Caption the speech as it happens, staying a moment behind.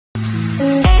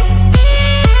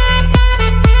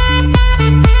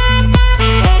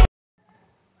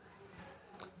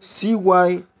See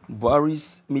why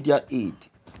Buharis media aide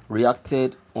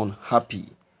reacted unhappy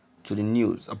to the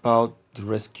news about the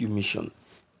rescue mission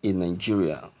in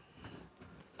Nigeria.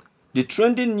 The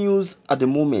trending news at the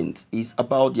moment is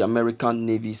about the American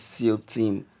Navy SEAL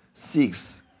Team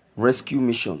 6 rescue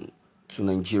mission to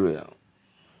Nigeria.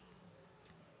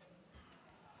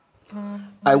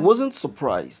 I wasn't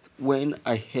surprised when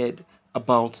I heard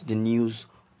about the news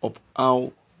of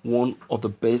how one of the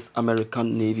best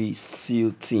American Navy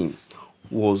SEAL team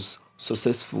was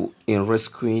successful in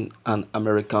rescuing an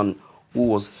American who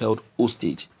was held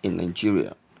hostage in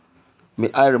Nigeria.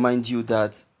 May I remind you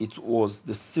that it was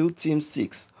the SEAL Team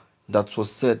 6 that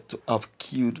was said to have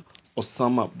killed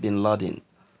Osama bin Laden,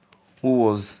 who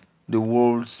was the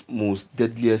world's most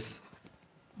deadliest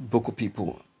Boko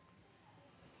people.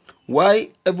 While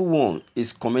everyone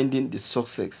is commending the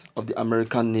success of the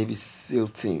American Navy SEAL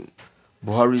team,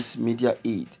 Buharis media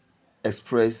aide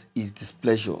expressed his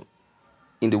displeasure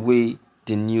in the way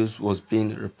the news was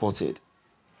being reported.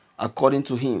 According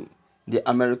to him, the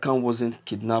American wasn't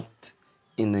kidnapped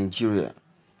in Nigeria,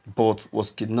 but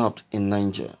was kidnapped in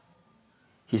Niger.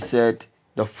 He said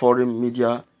the foreign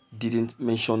media didn't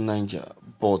mention Niger,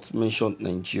 but mentioned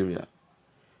Nigeria,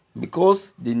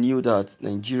 because they knew that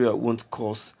Nigeria won't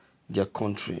cost their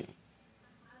country.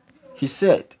 He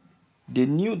said they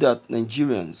knew that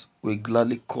Nigerians will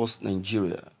gladly cost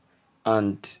Nigeria,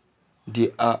 and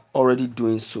they are already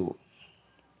doing so.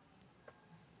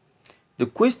 The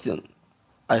question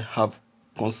I have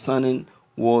concerning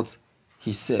what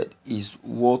he said is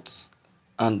what,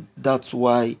 and that's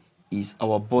why is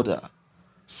our border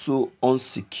so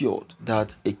unsecured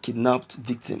that a kidnapped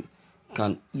victim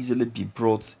can easily be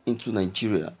brought into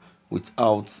Nigeria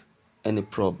without any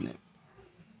problem.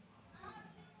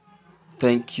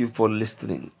 Thank you for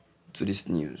listening to this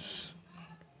news.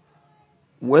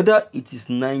 Whether it is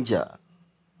Niger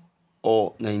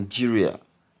or Nigeria,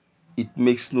 it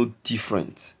makes no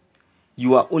difference.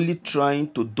 You are only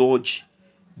trying to dodge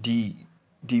the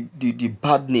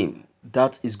bad name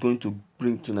that is going to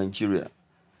bring to Nigeria.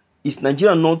 Is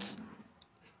Nigeria not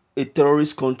a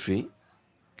terrorist country?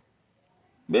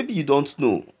 Maybe you don't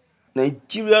know.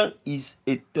 Nigeria is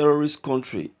a terrorist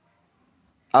country.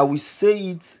 I will say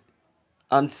it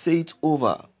and say it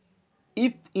over.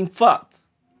 If in fact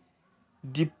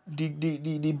the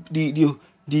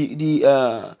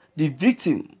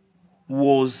victim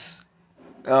was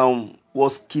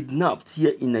kidnapped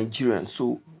here in Nigeria,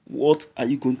 so what are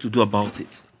you going to do about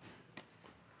it?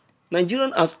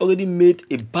 Nigerian has already made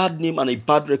a bad name and a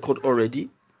bad record already.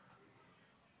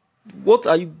 What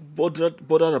are you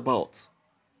bothered about?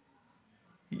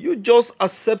 You just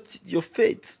accept your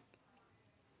fate.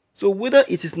 So whether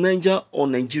it is Niger or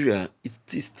Nigeria, it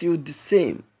is still the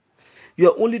same. You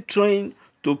are only trying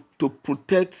to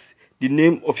protect the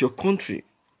name of your country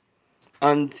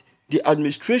and the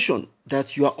administration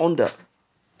that you are under.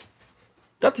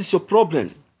 That is your problem.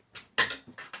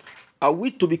 Are we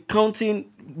to be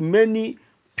counting many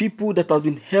people that have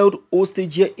been held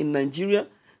hostage here in Nigeria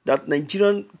that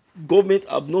Nigerian government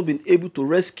have not been able to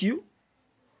rescue?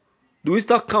 Do we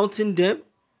start counting them?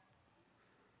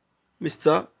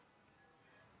 Mister,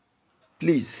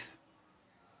 please,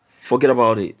 forget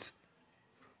about it.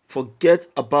 Forget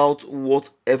about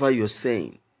whatever you're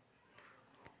saying.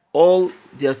 All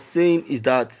they are saying is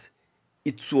that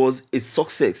it was a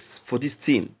success for this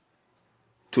team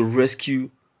to rescue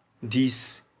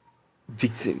this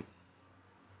victim.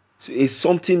 So it's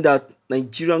something that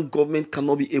Nigerian government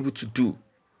cannot be able to do.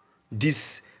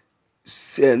 This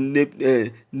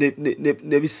Navy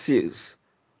SEALs,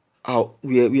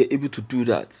 we are able to do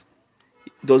that.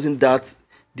 Doesn't that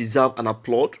deserve an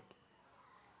applaud?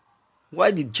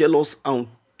 Why the jealous and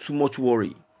too much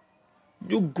worry?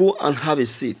 You go and have a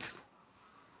seat.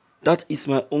 That is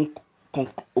my own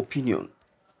opinion.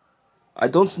 I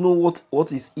don't know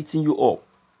what is eating you up.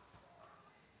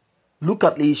 Look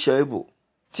at Leigh Shaibu.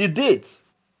 Till date,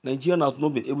 Nigerians have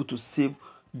not been able to save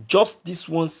just this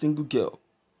one single girl.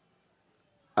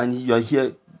 And you are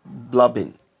here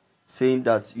blabbing, saying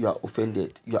that you are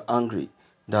offended, you are angry,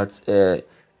 that the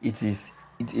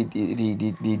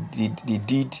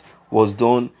deed was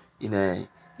done in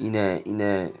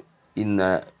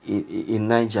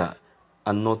Niger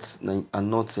and not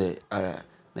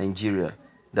Nigeria.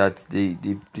 That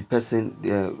the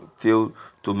person failed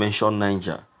to mention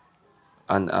Niger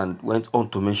and went on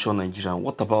to mention Nigeria.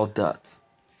 What about that?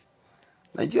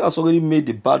 Nigeria has already made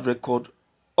the bad record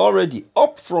already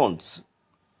up front.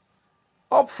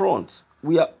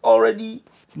 We are already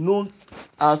known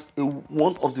as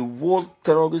one of the world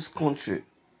terrorist country.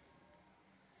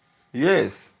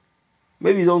 Yes,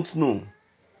 maybe you don't know.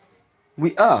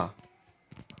 We are.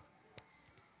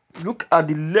 Look at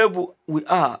the level we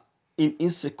are in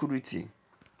insecurity.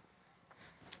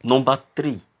 Number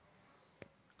 3.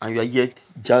 And you are yet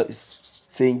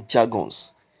saying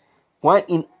jargons. Why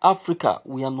in Africa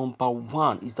we are number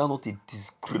 1? Is that not a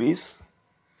disgrace?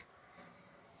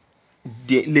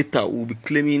 Later we'll be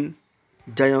claiming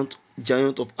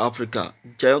giant of Africa.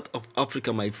 Giant of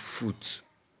Africa, my foot.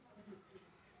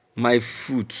 My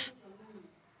foot.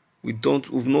 We've not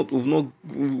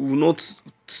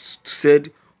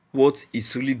said what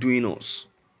is really doing us.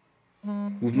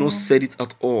 We've not said it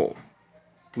at all.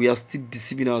 We are still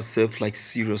deceiving ourselves, like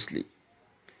seriously.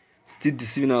 Still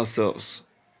deceiving ourselves.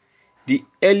 The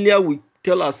earlier we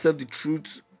tell ourselves the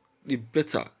truth, the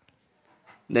better.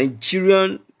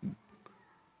 Nigerian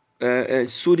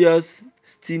soldiers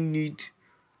still need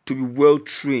to be well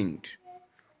trained,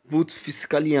 both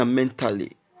physically and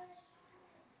mentally.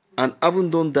 And having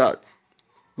done that,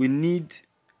 we need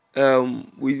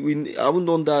we haven't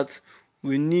done that.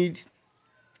 We need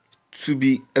to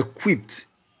be equipped.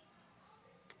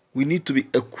 We need to be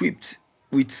equipped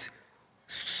with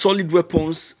solid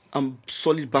weapons and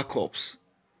solid backups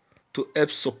to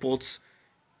help support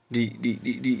the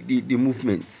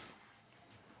movement.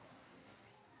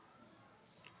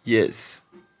 Yes.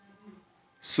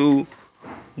 So,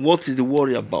 what is the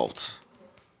worry about?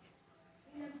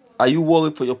 Are you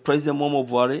worried for your President Muhammadu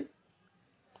Buhari?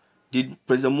 Did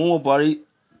President Muhammadu Buhari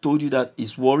told you that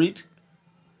he's worried?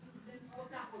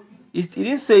 He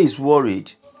didn't say he's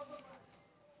worried.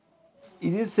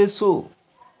 He didn't say so.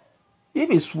 If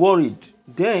he's worried,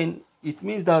 then it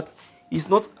means that he's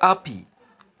not happy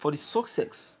for the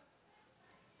success.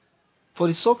 For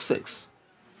the success.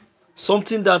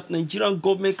 Something that Nigerian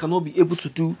government cannot be able to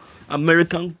do,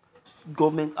 American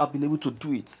government have been able to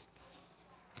do it.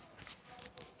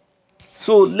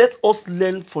 So let us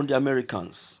learn from the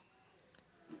Americans.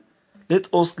 Let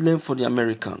us learn from the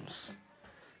Americans.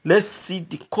 Let's see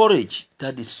the courage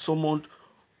that they summoned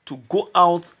to go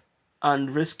out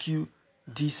and rescue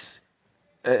this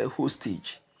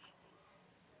hostage.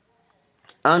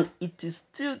 And it is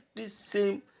still these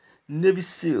same Navy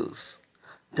SEALs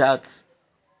that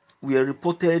were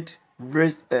reported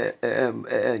killed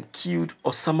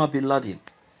Osama bin Laden.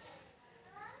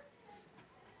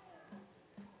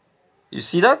 You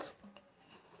see that?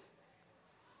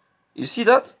 You see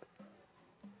that?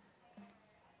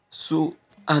 So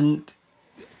and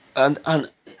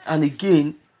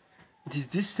again, it is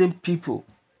these same people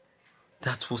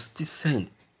that was still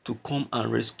sent to come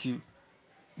and rescue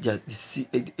a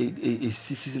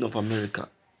citizen of America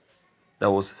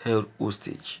that was held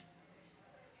hostage.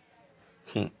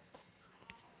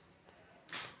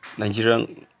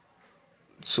 Nigerian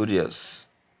soldiers,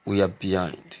 we are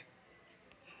behind.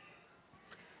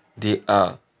 They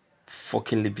are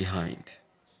fuckingly behind.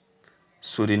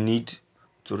 So they need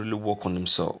to really work on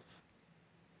themselves.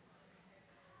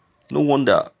 No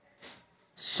wonder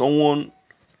someone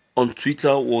on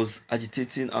Twitter was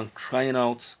agitating and crying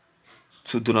out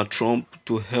to Donald Trump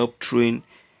to help train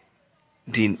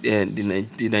the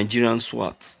Nigerian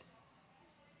SWAT.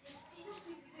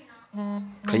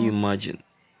 Can you imagine?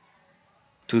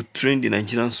 To train the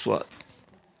Nigerian SWAT,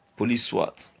 police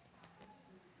SWAT.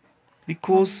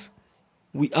 Because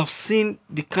we have seen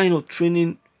the kind of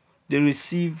training they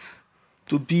receive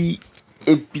to be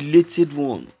a belated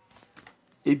one.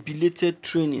 A belated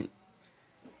training.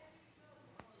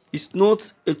 It's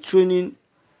not a training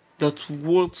that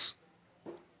what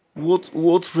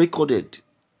recorded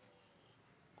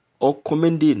or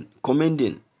commending.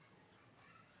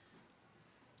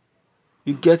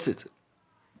 You get it?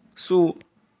 So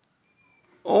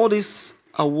all these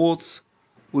are what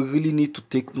we really need to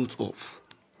take note of.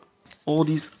 All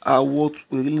these are what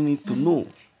we really need to know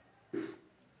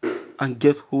and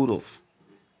get hold of.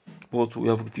 But we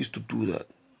have refused to do that.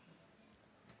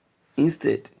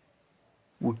 Instead,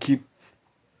 we keep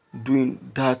doing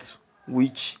that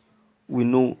which we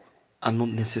know are not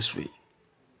necessary.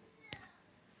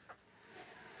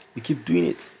 We keep doing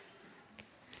it.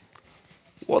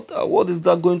 What is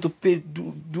that going to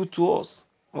do to us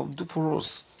or do for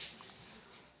us?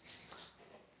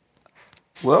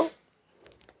 Well,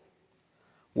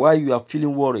 while you are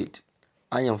feeling worried,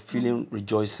 I am feeling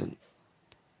rejoicing.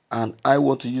 And I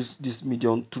want to use this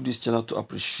medium through this channel to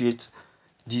appreciate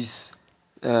these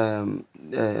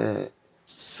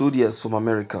soldiers from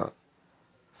America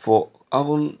for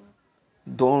having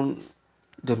done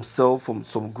themselves from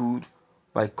some good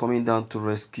by coming down to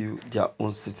rescue their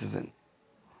own citizen.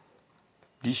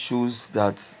 This shows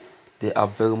that they are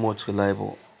very much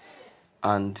reliable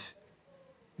and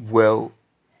well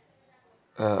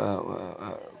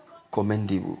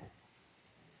commendable.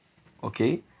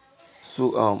 Okay,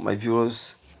 so my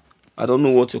viewers, I don't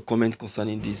know what your comment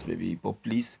concerning this may be, but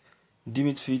please deem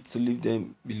it fit to leave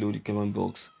them below the comment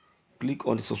box. Click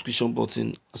on the subscription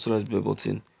button as well as bell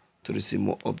button to receive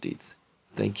more updates.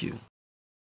 Thank you.